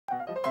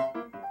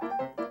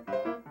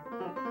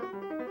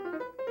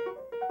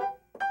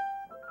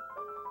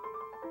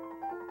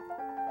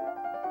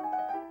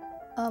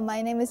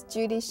My name is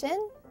Judy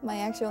Shin. My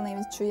actual name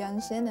is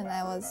Shin, and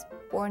I was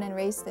born and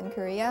raised in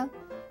Korea.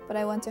 But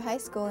I went to high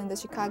school in the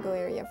Chicago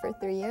area for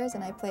 3 years,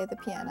 and I played the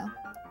piano.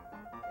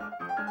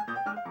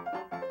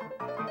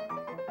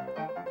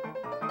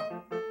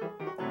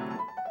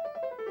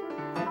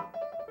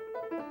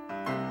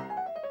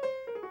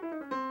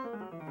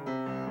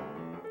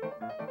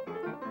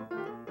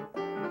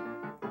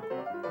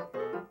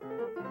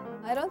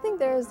 I don't think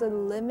there's a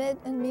limit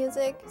in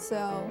music,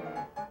 so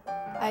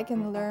I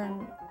can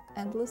learn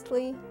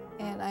endlessly,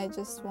 and I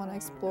just want to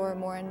explore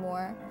more and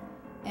more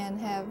and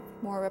have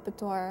more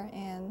repertoire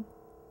and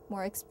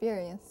more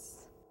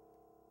experience.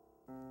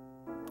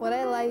 What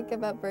I like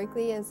about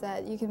Berklee is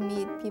that you can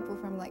meet people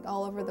from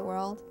all over the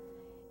world,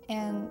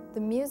 and the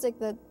music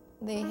that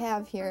they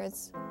have here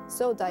is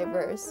so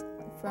diverse,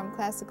 from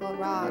classical,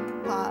 rock,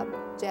 pop,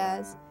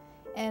 jazz,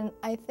 and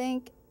I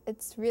think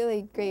it's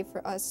really great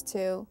for us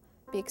to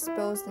be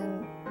exposed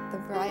in the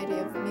variety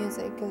of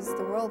music because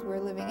the world we're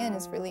living in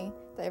is really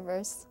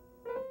diverse.